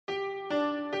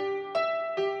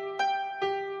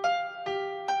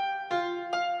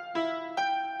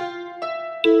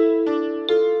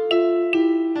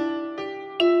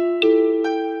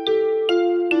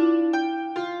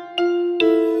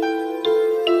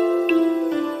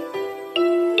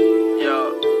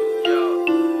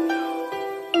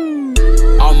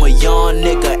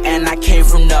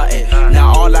nothing.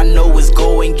 Now all I know is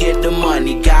go and get the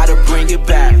money, gotta bring it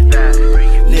back.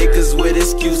 Niggas with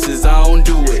excuses, I don't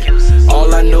do it.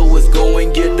 All I know is go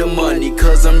and get the money,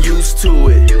 cause I'm used to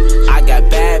it. I got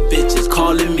bad bitches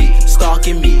calling me,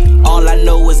 stalking me. All I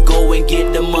know is go and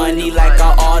get the money like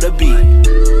I oughta be.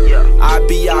 I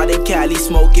be out in Cali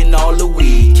smoking all the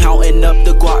weed, counting up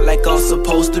the guap like I'm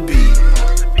supposed to be.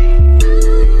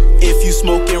 If you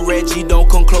smoking Reggie, don't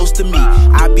come close to me.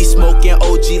 I be smoking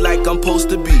OG like I'm supposed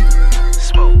to be.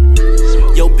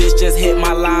 Yo bitch just hit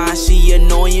my line, she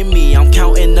annoying me. I'm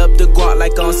counting up the guap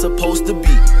like I'm supposed to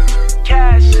be.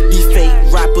 These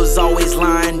fake rappers always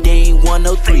lying, they ain't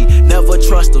 103. Never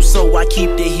trust them, so I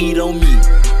keep the heat on me.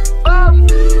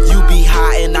 You be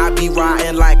high and I be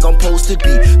riding like I'm supposed to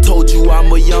be. Told you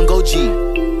I'm a young OG.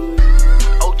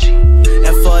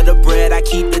 And for the bread, I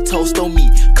keep the toast on me.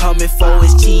 Coming for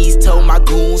his cheese, tell my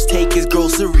goons take his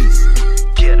groceries.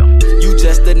 You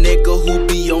just a nigga who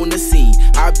be on the scene.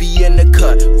 I be in the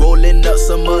cut, rolling up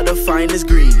some of the finest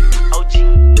green.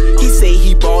 He say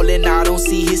he ballin', I don't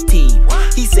see his team.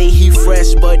 He say he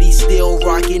fresh, but he still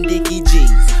rockin' Dickie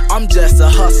jeans. I'm just a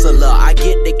hustler, I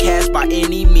get the cash by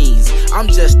any means. I'm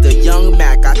just a young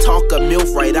Mac, I talk a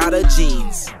MILF right out of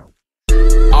jeans.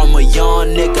 I'm a young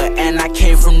nigga and I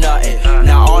came from nothing.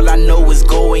 Now all I know is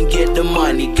go and get the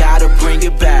money, gotta bring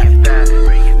it back.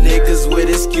 Niggas with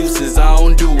excuses, I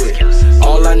don't do it.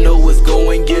 All I know is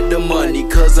go and get the money,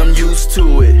 cause I'm used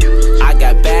to it. I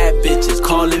got bad bitches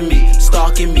calling me,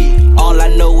 stalking me. All I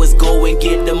know is go and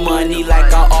get the money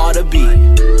like I oughta be.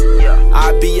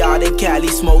 I be out in Cali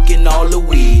smoking all the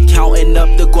weed, counting up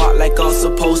the guap like I'm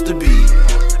supposed to be.